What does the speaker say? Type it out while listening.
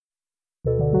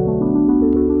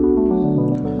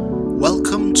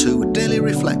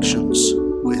Reflections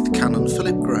with Canon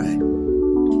Philip Gray.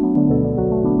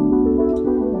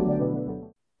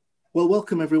 Well,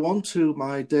 welcome everyone to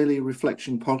my daily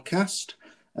reflection podcast.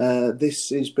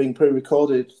 This is being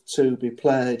pre-recorded to be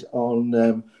played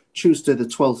on Tuesday the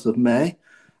 12th of May.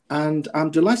 And I'm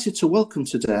delighted to welcome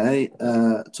today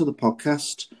to the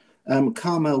podcast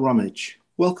Carmel Ramage.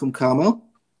 Welcome, Carmel.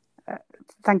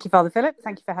 Thank you, Father Philip.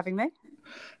 Thank you for having me.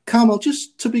 Carmel,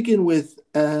 just to begin with,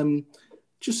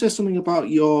 just say something about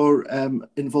your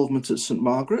involvement at St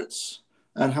Margaret's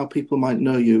and how people might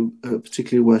know you,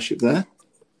 particularly worship there.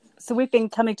 So we've been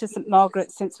coming to St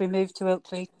Margaret's since we moved to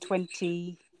Ilkley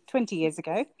 20 years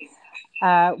ago.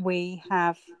 We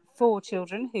have 4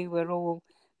 children who were all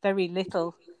very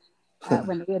little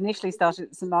when we initially started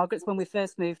at St Margaret's. When we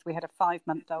first moved, we had a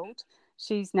 5-month-old.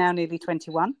 She's now nearly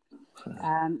 21.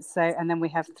 And then we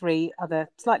have 3 other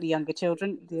slightly younger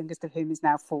children, the youngest of whom is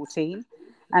now 14.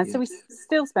 And so we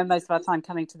still spend most of our time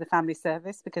coming to the family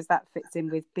service because that fits in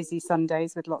with busy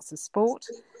Sundays with lots of sport.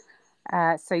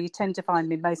 So you tend to find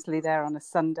me mostly there on a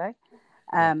Sunday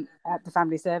at the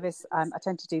family service. I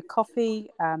tend to do coffee.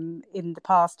 In the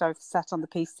past, I've sat on the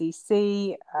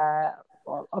PCC,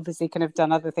 obviously kind of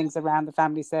done other things around the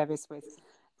family service with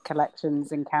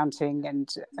collections and counting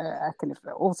and kind of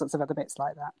all sorts of other bits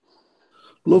like that.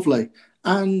 Lovely.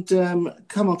 And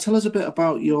Carmel, tell us a bit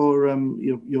about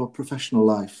your professional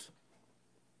life.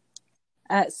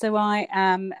 So I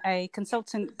am a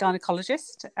consultant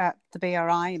gynaecologist at the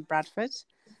BRI in Bradford.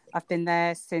 I've been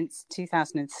there since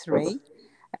 2003.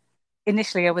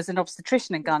 Initially, I was an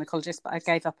obstetrician and gynaecologist, but I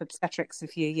gave up obstetrics a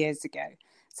few years ago.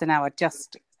 So now I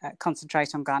just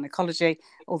concentrate on gynaecology,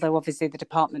 although obviously the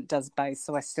department does both,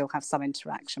 so I still have some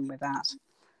interaction with that.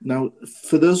 Now,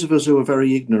 for those of us who are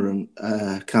very ignorant,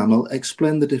 Carmel,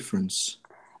 explain the difference.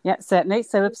 Yeah, certainly.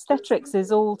 So obstetrics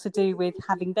is all to do with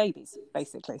having babies,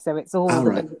 basically. So it's all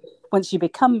once you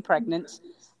become pregnant,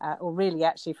 or really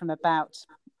actually from about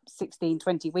 16,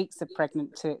 20 weeks of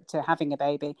pregnant to having a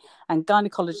baby. And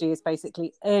gynaecology is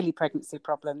basically early pregnancy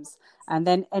problems and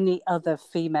then any other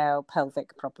female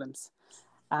pelvic problems.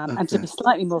 And to be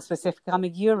slightly more specific, I'm a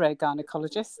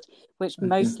urogynecologist, which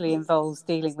mostly involves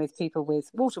dealing with people with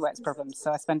waterworks problems.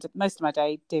 So I spend most of my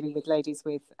day dealing with ladies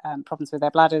with problems with their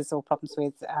bladders or problems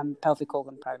with pelvic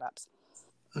organ prolapse.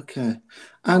 Okay.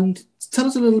 And tell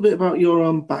us a little bit about your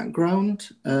own background,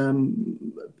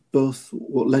 both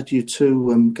what led you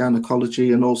to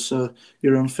gynaecology and also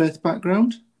your own faith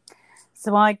background.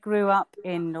 So I grew up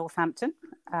in Northampton.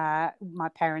 My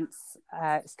parents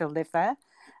still live there.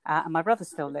 And my brother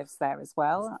still lives there as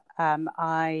well.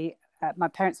 My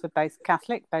parents were both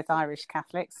Catholic, both Irish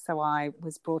Catholics, so I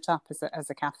was brought up as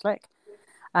a Catholic.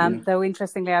 Though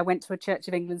interestingly, I went to a Church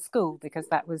of England school because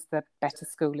that was the better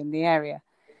school in the area.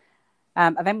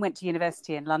 I then went to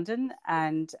university in London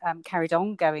and carried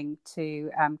on going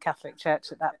to Catholic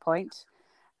Church at that point.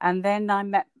 And then I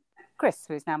met Chris,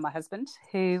 who is now my husband,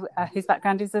 whose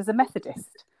background is as a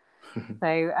Methodist.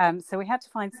 So we had to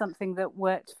find something that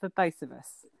worked for both of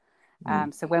us.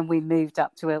 So when we moved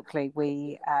up to Ilkley,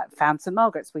 we found St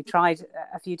Margaret's. We tried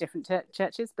a few different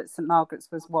churches, but St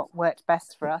Margaret's was what worked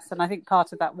best for us. And I think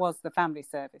part of that was the family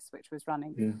service, which was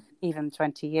running even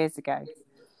 20 years ago.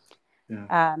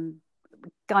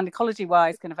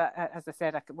 Gynecology-wise, kind of, as I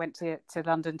said, I went to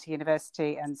London to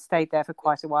university and stayed there for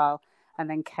quite a while. And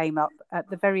then came up at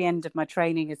the very end of my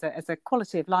training as a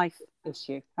quality of life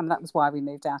issue. And that was why we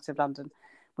moved out of London.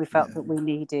 We felt that we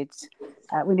needed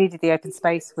the open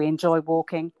space. We enjoy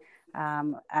walking.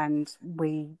 And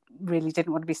we really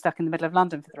didn't want to be stuck in the middle of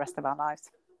London for the rest of our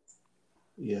lives.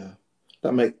 Yeah,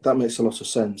 that makes a lot of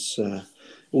sense.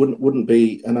 Wouldn't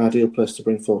be an ideal place to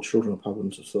bring 4 children up, I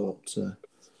wouldn't have thought.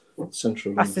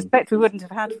 Central London. I suspect we wouldn't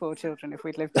have had 4 children if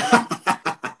we'd lived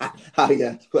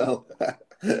there. Well...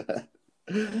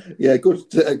 Yeah,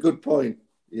 good point.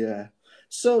 Yeah.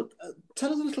 So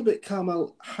tell us a little bit,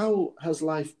 Carmel, how has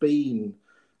life been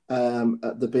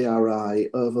at the BRI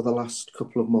over the last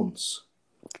couple of months?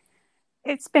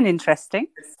 It's been interesting.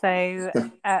 So,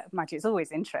 mind you, it's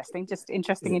always interesting, just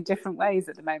interesting in different ways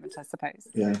at the moment, I suppose.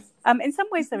 Yeah. In some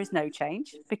ways, there is no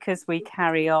change because we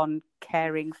carry on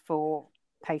caring for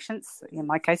patients, in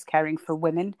my case, caring for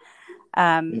women.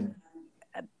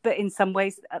 But in some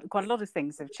ways, quite a lot of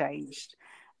things have changed.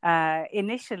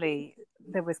 Initially,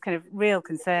 there was kind of real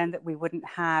concern that we wouldn't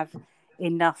have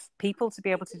enough people to be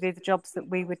able to do the jobs that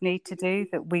we would need to do,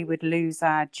 that we would lose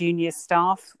our junior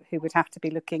staff who would have to be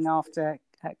looking after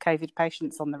COVID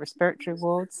patients on the respiratory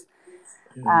wards.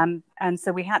 And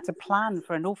so we had to plan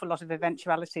for an awful lot of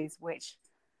eventualities, which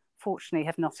fortunately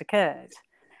have not occurred.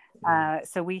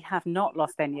 So we have not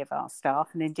lost any of our staff,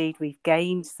 and indeed we've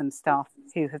gained some staff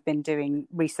who have been doing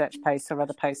research posts or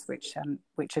other posts which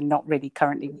are not really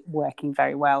currently working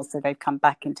very well. So they've come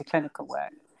back into clinical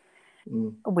work.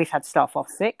 We've had staff off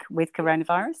sick with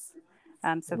coronavirus,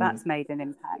 so that's made an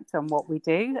impact on what we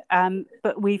do.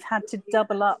 But we've had to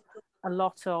double up a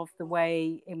lot of the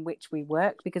way in which we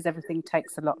work because everything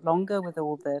takes a lot longer with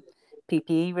all the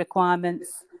PPE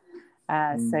requirements.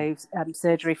 So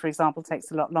surgery, for example, takes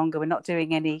a lot longer. We're not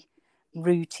doing any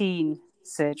routine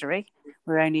surgery.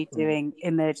 We're only doing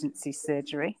emergency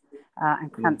surgery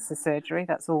and cancer surgery.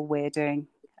 That's all we're doing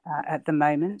at the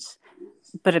moment.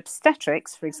 But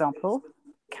obstetrics, for example,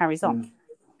 carries on.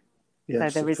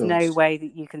 Yes, so there is no way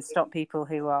that you can stop people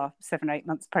who are 7 or 8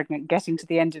 months pregnant getting to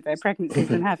the end of their pregnancies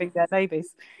and having their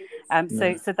babies.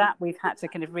 So that we've had to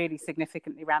kind of really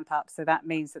significantly ramp up. So that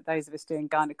means that those of us doing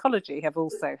gynecology have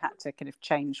also had to kind of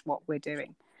change what we're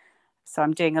doing. So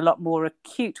I'm doing a lot more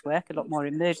acute work, a lot more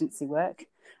emergency work,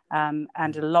 and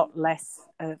a lot less,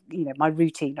 my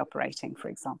routine operating, for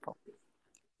example.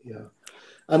 Yeah.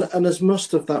 And has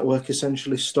most of that work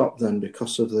essentially stopped then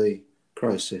because of the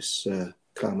crisis,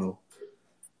 Carmel?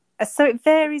 So it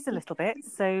varies a little bit.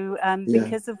 So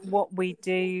because of what we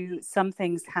do, some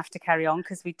things have to carry on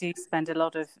because we do spend a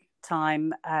lot of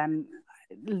time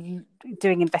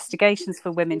doing investigations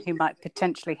for women who might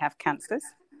potentially have cancers.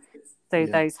 So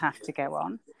those have to go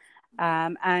on.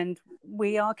 And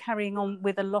we are carrying on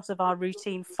with a lot of our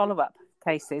routine follow-up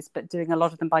cases, but doing a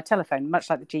lot of them by telephone, much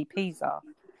like the GPs are.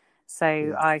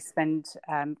 So I spend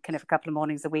kind of a couple of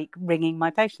mornings a week ringing my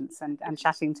patients and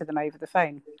chatting to them over the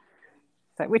phone.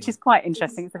 So, which is quite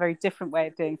interesting. It's a very different way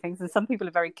of doing things. And some people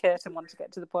are very curt and want to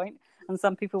get to the point, and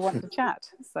some people want to chat.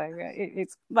 So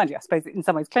it's, mind you, I suppose in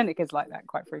some ways clinic is like that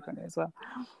quite frequently as well.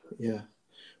 Yeah.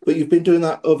 But you've been doing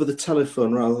that over the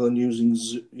telephone rather than using,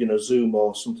 Zoom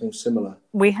or something similar.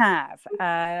 We have.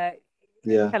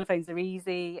 Telephones are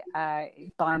easy. By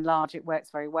and large, it works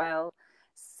very well.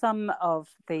 Some of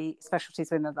the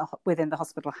specialties within the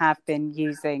hospital have been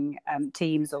using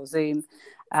Teams or Zoom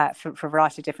for a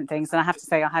variety of different things. And I have to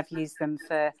say, I have used them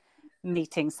for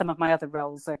meetings. Some of my other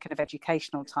roles are kind of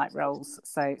educational type roles.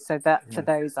 So that for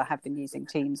those, I have been using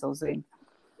Teams or Zoom.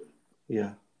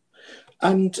 Yeah.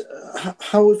 And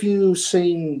how have you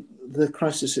seen the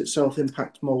crisis itself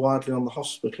impact more widely on the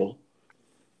hospital?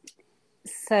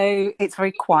 So it's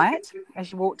very quiet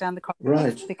as you walk down the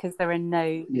corridor because there are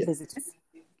no visitors.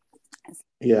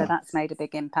 So that's made a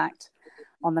big impact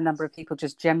on the number of people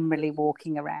just generally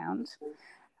walking around.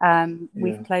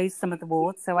 We've closed some of the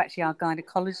wards. So actually our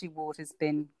gynecology ward has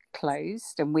been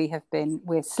closed and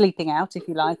we're sleeping out, if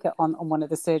you like, on one of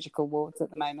the surgical wards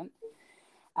at the moment.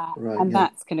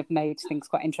 That's kind of made things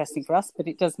quite interesting for us, but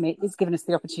it's given us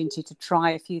the opportunity to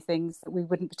try a few things that we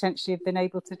wouldn't potentially have been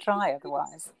able to try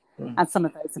otherwise. And some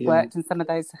of those have worked and some of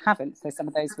those haven't. So some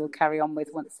of those we'll carry on with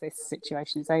once this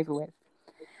situation is over with.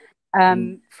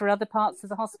 For other parts of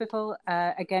the hospital,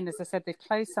 again, as I said, they've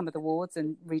closed some of the wards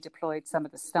and redeployed some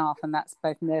of the staff, and that's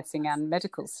both nursing and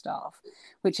medical staff,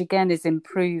 which again has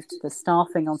improved the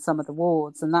staffing on some of the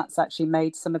wards, and that's actually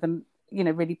made some of them,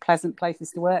 really pleasant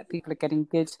places to work. People are getting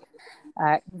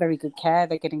very good care.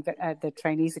 They're getting the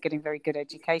trainees are getting very good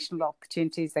educational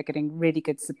opportunities. They're getting really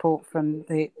good support from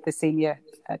the senior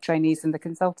trainees and the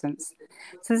consultants.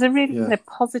 So there's a really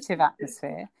positive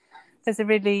atmosphere. There's a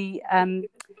really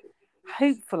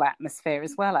hopeful atmosphere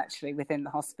as well, actually, within the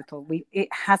hospital. It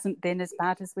hasn't been as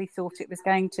bad as we thought it was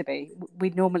going to be.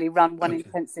 We normally run one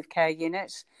intensive care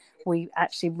unit. We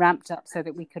actually ramped up so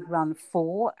that we could run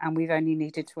 4, and we've only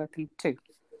needed to open 2.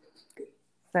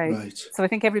 So I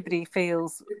think everybody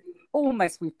feels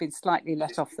almost we've been slightly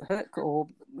let off the hook, or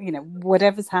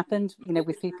whatever's happened,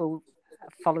 with people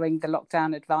following the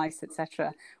lockdown advice,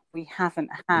 etc. We haven't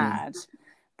had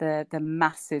the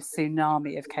massive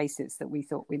tsunami of cases that we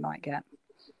thought we might get.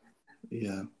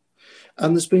 Yeah.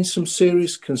 And there's been some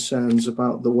serious concerns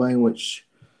about the way in which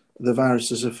the virus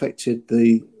has affected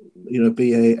the,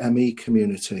 BAME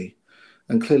community.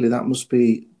 And clearly that must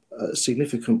be a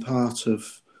significant part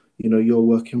of, your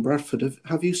work in Bradford.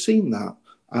 Have you seen that,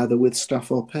 either with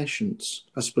staff or patients?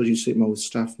 I suppose you see it more with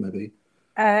staff, maybe.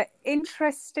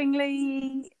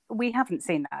 Interestingly, we haven't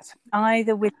seen that,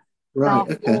 either with staff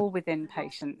or within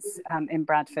patients in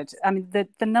Bradford. I mean,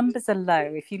 the numbers are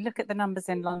low. If you look at the numbers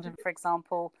in London, for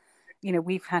example,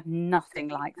 we've had nothing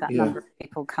like that number of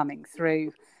people coming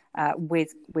through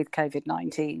with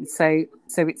COVID-19. So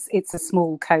it's a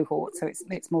small cohort, so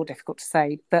it's more difficult to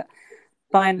say. But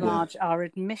by and large, our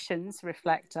admissions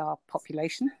reflect our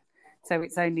population. So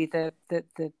it's only the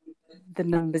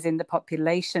numbers in the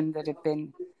population that have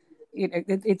been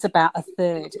it's about a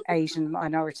third Asian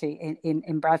minority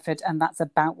in Bradford, and that's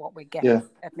about what we get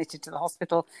admitted to the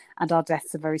hospital, and our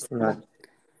deaths are very similar. Right.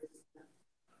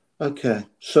 Okay,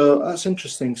 so that's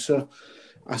interesting. So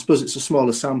I suppose it's a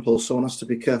smaller sample, so one has to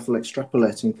be careful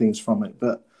extrapolating things from it.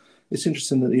 But it's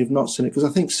interesting that you've not seen it, because I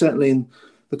think certainly in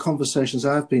the conversations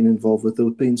I've been involved with, there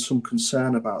have been some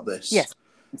concern about this. Yes.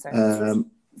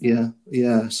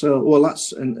 Yeah. So, well,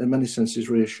 that's in many senses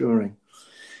reassuring.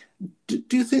 Do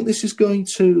you think this is going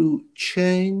to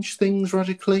change things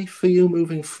radically for you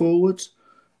moving forward?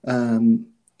 In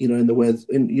the ways,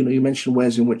 you mentioned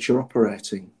ways in which you're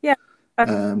operating. Yeah.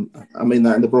 I mean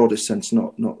that in the broadest sense,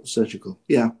 not surgical.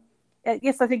 Yeah.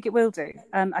 Yes, I think it will do.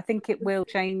 I think it will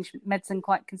change medicine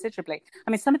quite considerably.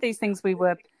 I mean, some of these things we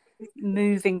were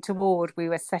moving toward, we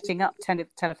were setting up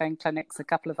telephone clinics. A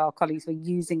couple of our colleagues were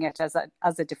using it as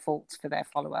a default for their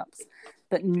follow-ups,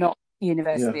 but not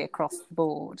universally across the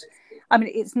board. I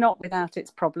mean, it's not without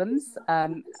its problems.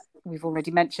 We've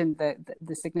already mentioned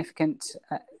the significant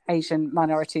Asian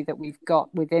minority that we've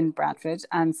got within Bradford,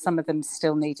 and some of them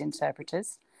still need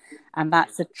interpreters. And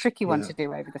that's a tricky one to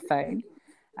do over the phone,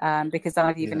 because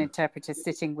either you've an interpreter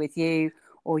sitting with you,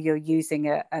 or you're using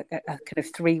a kind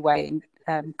of three-way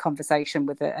conversation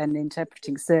with an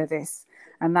interpreting service.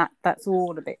 And that's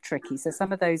all a bit tricky. So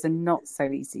some of those are not so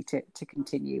easy to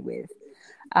continue with.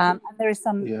 And there are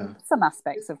some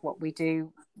aspects of what we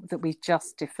do that we've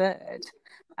just deferred,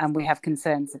 and we have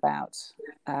concerns about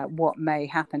what may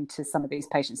happen to some of these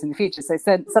patients in the future. So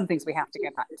some things we have to go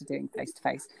back to doing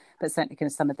face-to-face, but certainly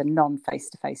kind of some of the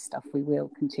non-face-to-face stuff we will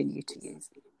continue to use.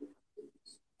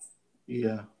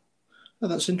 Yeah. Oh,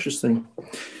 that's interesting.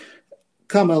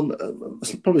 Carmel,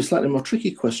 probably a slightly more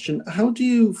tricky question. How do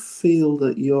you feel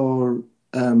that your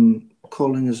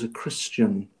calling as a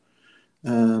Christian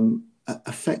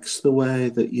affects the way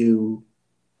that you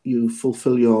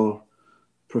fulfill your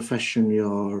profession,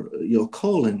 your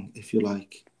calling, if you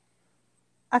like?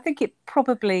 I think it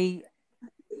probably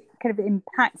kind of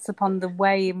impacts upon the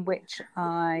way in which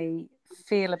I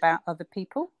feel about other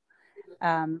people.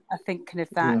 I think kind of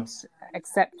that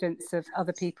acceptance of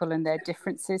other people and their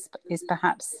differences is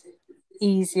perhaps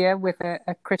easier with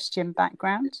a Christian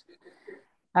background.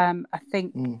 I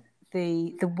think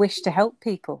the wish to help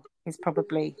people is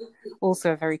probably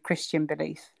also a very Christian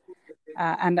belief.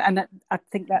 And I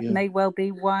think that may well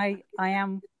be why I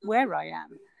am where I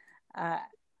am.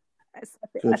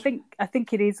 I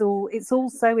think it's all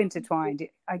so intertwined.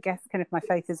 I guess kind of my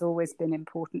faith has always been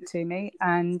important to me,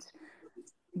 and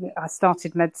I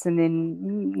started medicine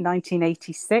in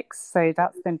 1986, so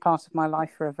that's been part of my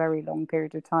life for a very long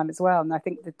period of time as well. And I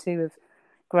think the two have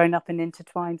grown up and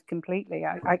intertwined completely.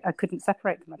 I couldn't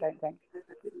separate them, I don't think.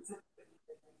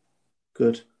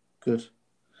 Good.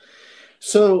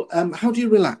 So, how do you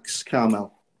relax,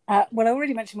 Carmel? Well, I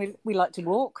already mentioned we like to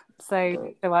walk,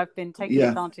 so I've been taking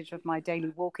advantage of my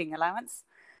daily walking allowance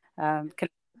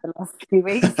the last few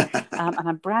weeks, and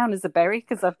I'm brown as a berry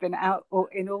because I've been out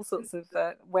in all sorts of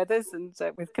weathers and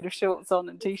with kind of shorts on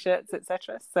and t-shirts,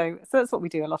 etc. So that's what we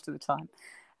do a lot of the time,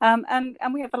 and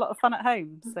we have a lot of fun at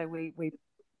home. So we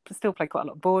still play quite a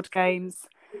lot of board games.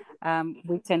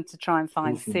 We tend to try and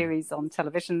find series on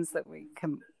television that we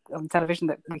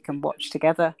can watch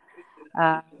together.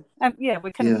 And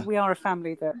we are a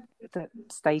family that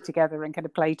stay together and kind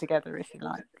of play together, if you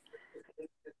like.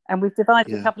 And we've devised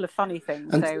a couple of funny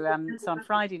things. So on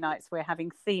Friday nights we're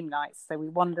having theme nights. So we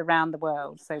wander around the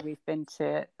world. So we've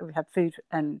had food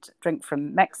and drink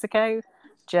from Mexico,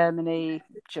 Germany,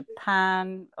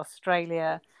 Japan,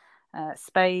 Australia,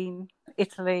 Spain,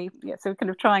 Italy. Yeah, so we're kind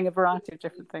of trying a variety of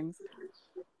different things.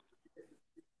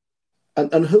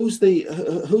 And who's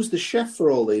the chef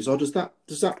for all these, or does that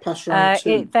pass around too?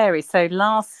 It varies. So the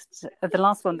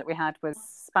last one that we had was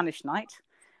Spanish night.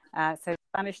 So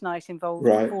Spanish night involved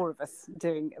 4 of us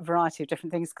doing a variety of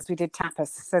different things because we did tapas.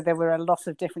 So there were a lot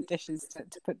of different dishes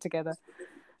to put together.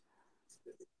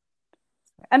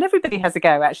 And everybody has a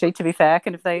go, actually, to be fair.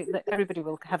 Kind of everybody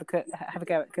will have a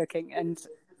go at cooking. And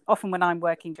often when I'm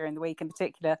working during the week in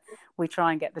particular, we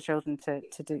try and get the children to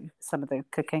do some of the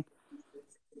cooking.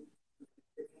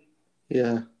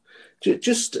 Yeah.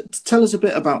 Just tell us a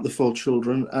bit about the 4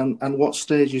 children and what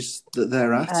stages that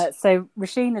they're at. So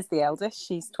Rasheen is the eldest.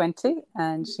 She's 20,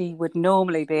 and she would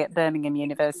normally be at Birmingham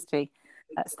University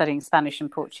studying Spanish and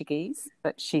Portuguese,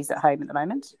 but she's at home at the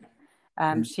moment.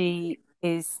 She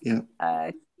is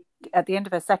at the end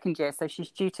of her second year, so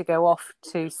she's due to go off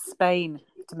to Spain,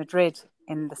 to Madrid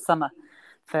in the summer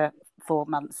for 4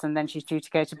 months, and then she's due to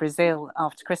go to Brazil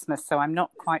after Christmas. So I'm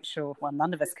not quite sure. Well,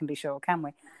 none of us can be sure, can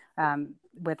we?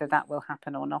 Whether that will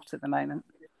happen or not at the moment.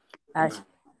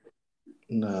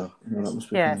 No, that must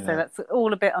be Yeah, coming so out. that's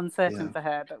all a bit uncertain Yeah, for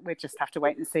her, but we just have to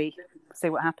wait and see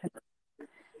what happens.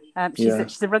 yeah,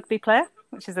 She's a rugby player,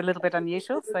 which is a little bit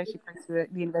unusual. So she plays for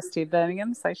the University of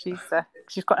Birmingham. So she's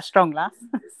quite a strong lass.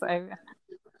 So,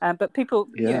 but people,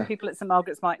 yeah. people at St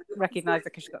Margaret's might recognise her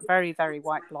because she's got very, very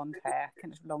white blonde hair,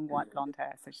 kind of long white blonde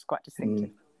hair. So she's quite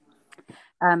distinctive.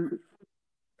 Um,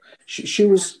 She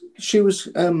was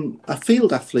a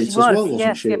field she athlete as was, well, wasn't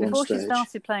yes, she, yeah. at one Before she stage?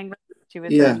 started playing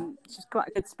rugby, Yeah, she's quite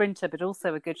a good sprinter, but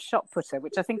also a good shot putter,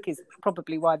 which I think is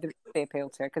probably why the rugby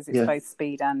appealed to her, because it's yeah, both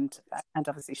speed and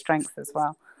obviously strength as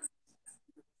well.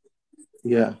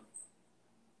 yeah.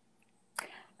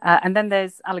 And then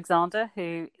there's Alexander,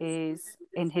 who is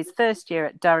in his first year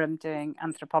at Durham doing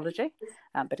anthropology,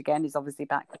 but again, he's obviously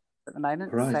back at the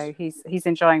moment, Right. so he's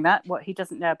enjoying that. What he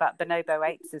doesn't know about bonobo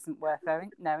apes isn't worth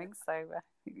knowing. So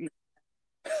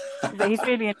he's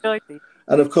really enjoyed these.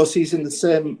 And of course, He's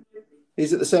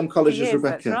at the same college He as is,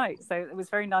 that's Rebecca. right. So it was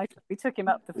very nice. We took him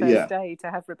up the first Yeah, day to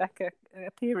have Rebecca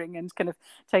appearing and kind of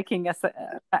taking us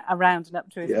around and up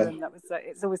to his yeah, room. That was.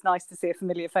 It's always nice to see a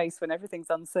familiar face when everything's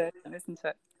uncertain, isn't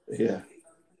it? yeah,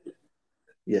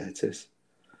 yeah. It is.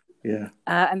 Yeah.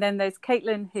 And then there's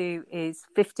Caitlin, who is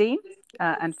 15,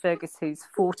 and Fergus, who's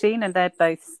 14, and they're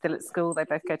both still at school. They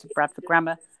both go to Bradford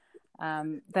Grammar.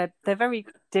 They're very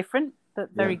different, but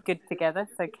very good together.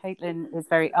 So Caitlin is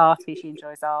very arty. She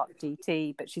enjoys art,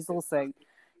 DT, but she's also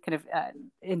kind of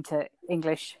into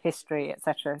English, history,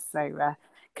 etc. So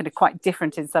kind of quite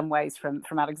different in some ways from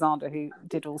Alexander, who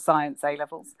did all science A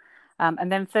levels.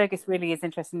 And then Fergus really is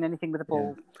interested in anything with a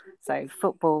ball. So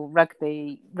football,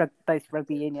 rugby, both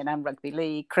rugby union and rugby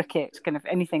league, cricket, kind of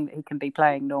anything that he can be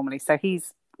playing normally. So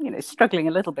he's struggling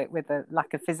a little bit with the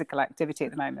lack of physical activity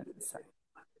at the moment. So.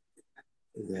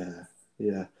 Yeah,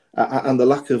 yeah. And the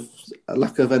lack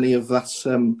of any of that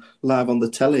live on the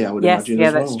telly, I would imagine yeah,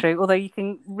 as well. that's true. Although you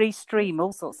can restream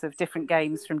all sorts of different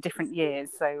games from different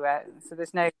years, so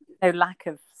there's no lack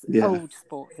of old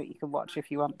sport that you can watch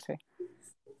if you want to.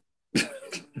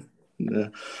 Yeah.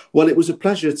 Well, it was a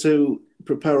pleasure to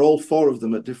prepare all four of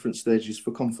them at different stages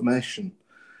for confirmation.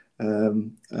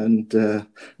 And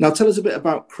now tell us a bit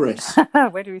about Chris.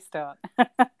 Where do we start?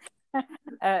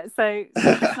 So Chris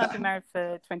and I have been married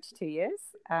for 22 years.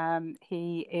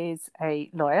 He is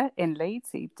a lawyer in Leeds.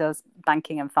 He does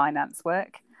banking and finance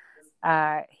work.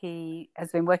 He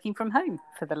has been working from home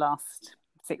for the last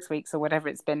 6 weeks or whatever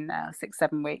it's been now,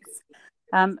 6-7 weeks.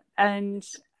 And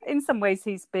in some ways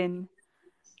he's been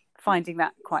finding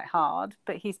that quite hard,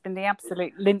 but he's been the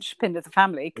absolute linchpin of the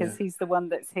family because he's the one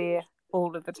that's here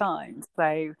all of the time.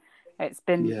 So it's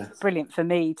been brilliant for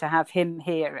me to have him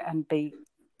here and be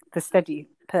the steady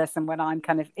person when I'm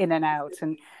kind of in and out.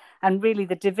 And really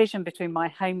the division between my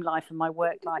home life and my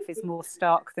work life is more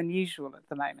stark than usual at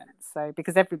the moment. So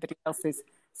because everybody else is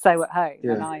so at home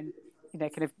and I'm,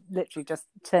 kind of literally just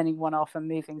turning one off and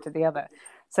moving to the other.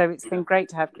 So it's been great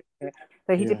to have Chris here.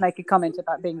 So he did make a comment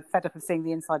about being fed up of seeing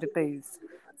the inside of booths.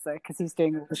 So because he's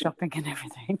doing all the shopping and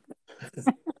everything.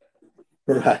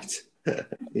 Right.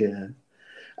 Yeah.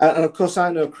 And of course,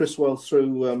 I know Chris well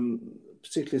through,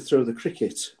 particularly through the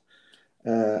cricket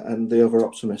and the Over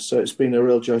Optimist. So it's been a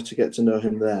real joy to get to know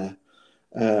him there.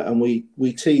 And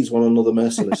we tease one another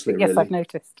mercilessly, yes, really. I've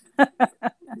noticed.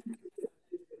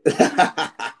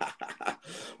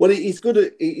 Well, he's good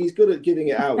at giving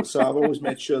it out, so I've always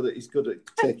made sure that he's good at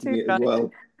taking it as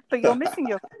well. But you're missing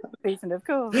your season, of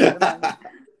course. At the moment.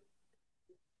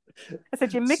 I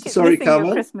said you're missing Carmel?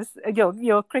 your Christmas,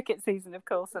 your cricket season, of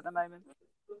course, at the moment.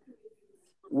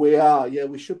 We are, yeah.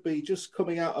 We should be just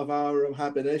coming out of our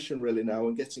hibernation really now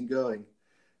and getting going.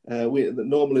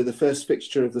 Normally the first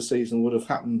fixture of the season would have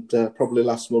happened probably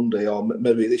last Monday, or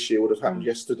maybe this year would have happened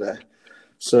yesterday.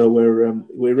 So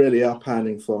we really are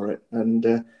pining for it,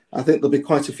 and I think there'll be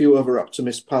quite a few Over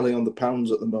Optimists piling on the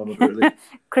pounds at the moment. Really,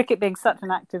 cricket being such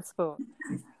an active sport.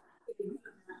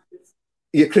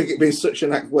 Yeah, cricket being such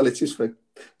an well, it is for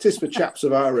chaps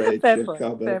of our age. Fair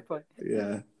point.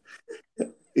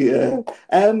 Yeah.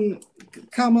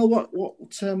 Carmel,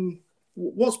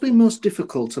 what's been most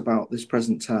difficult about this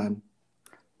present time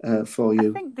for you?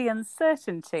 I think the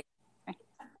uncertainty,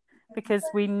 because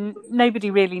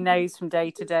nobody really knows from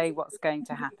day to day what's going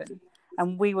to happen,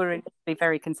 and we were initially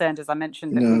very concerned, as I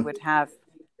mentioned, that we would have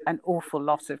an awful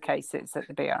lot of cases at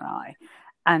the BRI.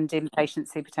 And in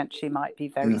patients who potentially might be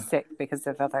very sick because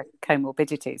of other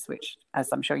comorbidities, which, as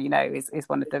I'm sure you know, is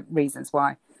one of the reasons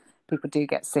why people do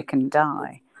get sick and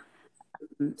die.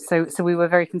 So we were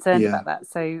very concerned about that.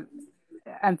 So,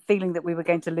 and feeling that we were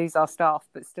going to lose our staff,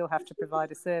 but still have to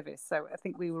provide a service. So I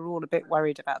think we were all a bit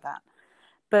worried about that.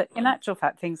 But in actual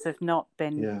fact, things have not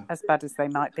been as bad as they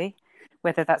might be.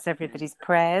 whether that's everybody's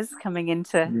prayers coming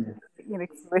into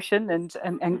fruition and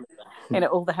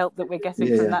all the help that we're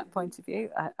getting from that point of view.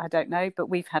 I don't know, but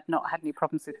we've not had any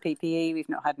problems with PPE. We've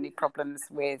not had any problems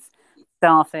with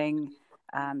staffing.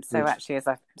 So actually, as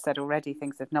I've said already,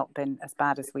 things have not been as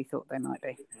bad as we thought they might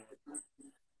be.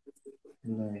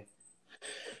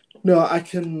 No, I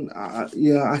can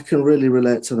really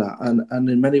relate to that, and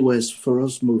in many ways, for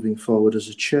us moving forward as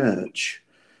a church,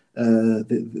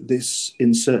 this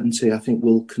uncertainty I think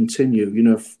will continue.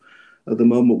 At the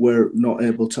moment we're not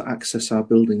able to access our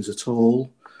buildings at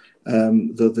all.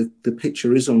 The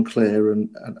picture is unclear,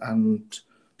 and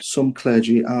some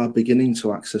clergy are beginning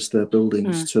to access their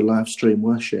buildings to live stream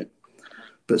worship.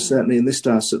 But certainly in this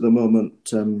diocese at the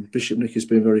moment, Bishop Nick has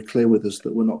been very clear with us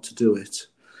that we're not to do it.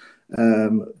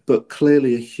 But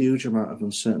clearly a huge amount of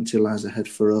uncertainty lies ahead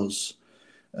for us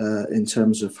in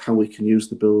terms of how we can use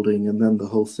the building, and then the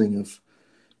whole thing of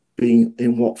being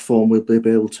in what form we'll be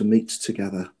able to meet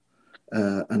together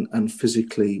and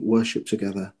physically worship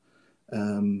together.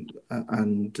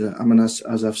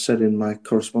 As I've said in my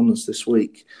correspondence this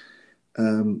week,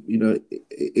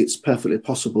 it's perfectly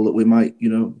possible that we might,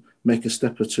 make a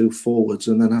step or two forwards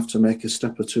and then have to make a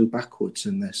step or two backwards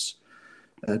in this,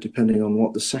 depending on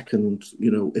what the second,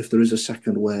 if there is a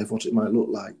second wave, what it might look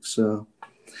like. So,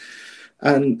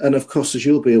 and of course, as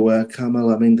you'll be aware, Carmel,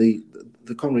 I mean, the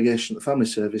congregation, the family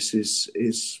service is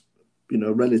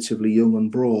relatively young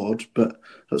and broad, but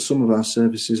at some of our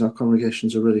services, our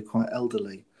congregations are really quite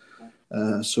elderly.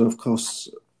 So, of course,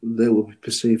 they will be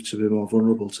perceived to be more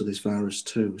vulnerable to this virus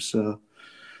too. So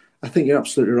I think you're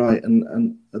absolutely right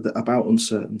and about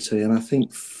uncertainty. And I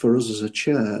think for us as a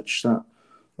church, that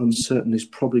uncertainty is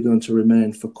probably going to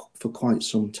remain for quite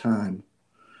some time.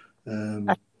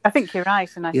 I think you're right.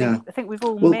 And I think we've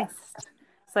all missed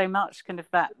so much kind of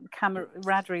that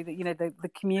camaraderie, that, the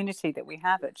community that we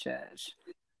have at church.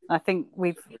 I think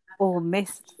we've all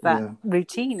missed that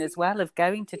routine as well of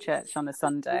going to church on a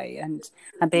Sunday and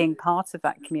being part of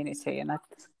that community. And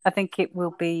I think it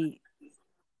will be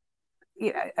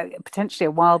potentially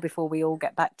a while before we all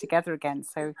get back together again.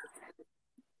 So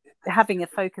having a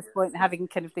focus point, having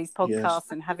kind of these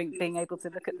podcasts and being able to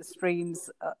look at the streams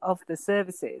of the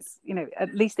services,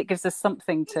 at least it gives us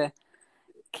something to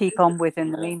keep on with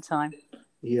in the meantime.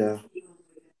 Yeah.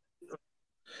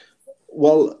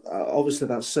 Well, obviously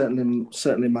that's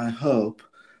certainly my hope.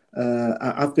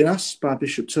 I've been asked by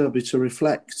Bishop Toby to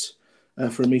reflect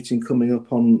for a meeting coming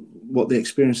up on what the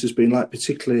experience has been like,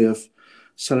 particularly of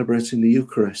celebrating the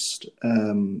Eucharist,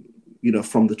 from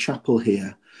the chapel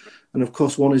here. And of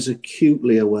course, one is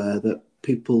acutely aware that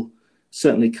people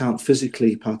certainly can't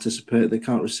physically participate. They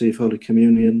can't receive Holy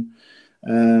Communion.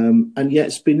 And yet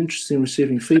it's been interesting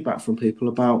receiving feedback from people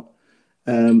about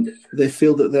they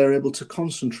feel that they're able to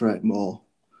concentrate more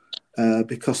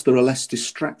because there are less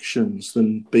distractions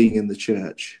than being in the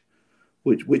church,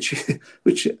 which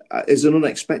is an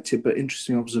unexpected but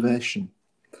interesting observation.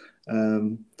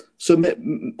 So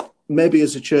maybe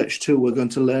as a church too, we're going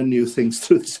to learn new things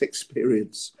through this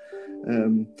experience.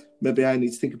 Maybe I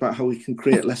need to think about how we can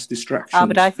create less distractions.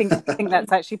 But I think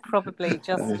that's actually probably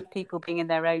just people being in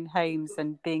their own homes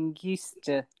and being used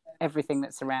to everything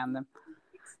that's around them.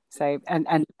 So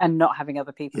and not having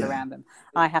other people around them.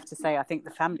 I have to say, I think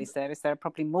the family service, there are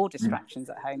probably more distractions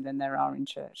at home than there are in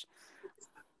church,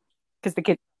 because the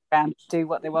kids around do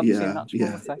what they want to much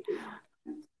more. So.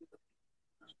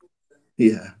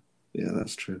 Yeah,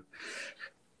 that's true.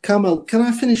 Carmel, can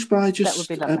I finish by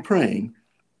just praying?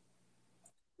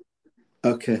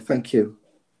 Okay, thank you.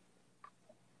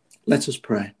 Let us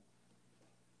pray.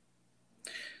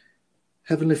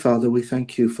 Heavenly Father, we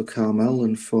thank you for Carmel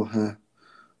and for her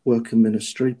work and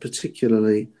ministry,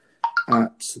 particularly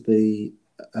at the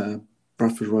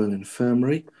Bradford Royal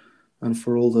Infirmary, and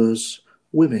for all those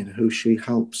women who she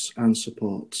helps and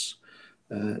supports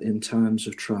in times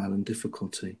of trial and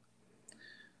difficulty.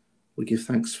 We give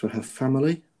thanks for her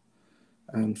family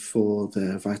and for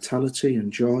their vitality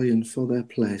and joy and for their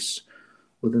place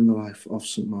within the life of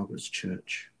St. Margaret's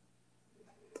Church.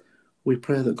 We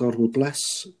pray that God will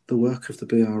bless the work of the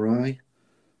BRI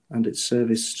and its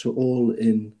service to all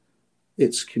in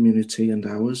its community and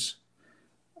ours.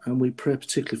 And we pray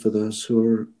particularly for those who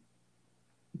are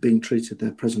being treated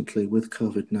there presently with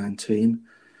COVID-19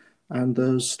 and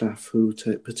those staff who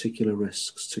take particular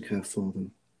risks to care for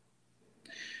them.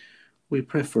 We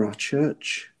pray for our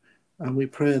church, and we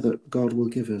pray that God will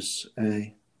give us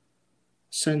a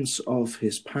sense of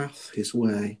his path, his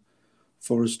way,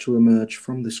 for us to emerge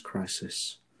from this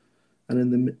crisis, and in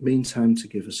the meantime to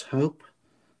give us hope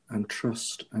and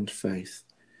trust and faith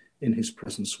in his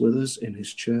presence with us, in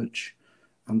his church,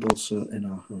 and also in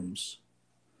our homes.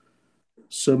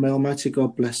 So may Almighty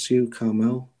God bless you,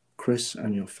 Carmel, Chris,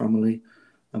 and your family,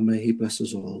 and may He bless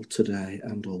us all today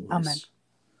and always.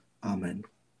 Amen. Amen.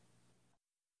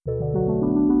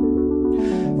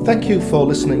 Thank you for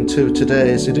listening to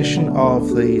today's edition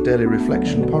of the Daily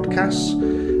Reflection podcast.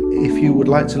 If you would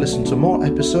like to listen to more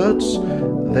episodes,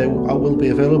 they will be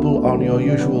available on your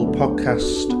usual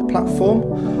podcast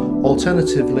platform.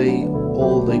 Alternatively,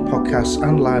 all the podcasts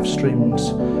and live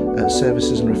streams,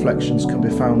 services and reflections can be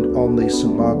found on the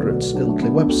St Margaret's Ilkley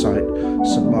website,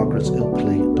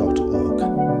 stmargaretsilkley.org.